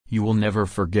You will never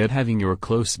forget having your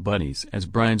close buddies as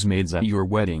bridesmaids at your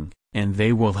wedding, and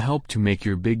they will help to make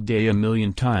your big day a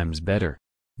million times better.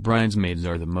 Bridesmaids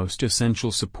are the most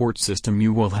essential support system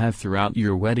you will have throughout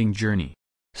your wedding journey.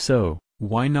 So,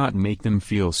 why not make them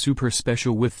feel super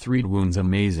special with 3Woon's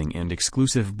amazing and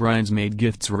exclusive bridesmaid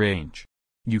gifts range?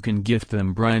 You can gift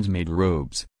them bridesmaid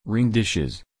robes, ring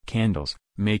dishes, candles,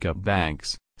 makeup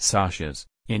bags, sashes,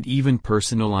 and even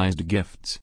personalized gifts.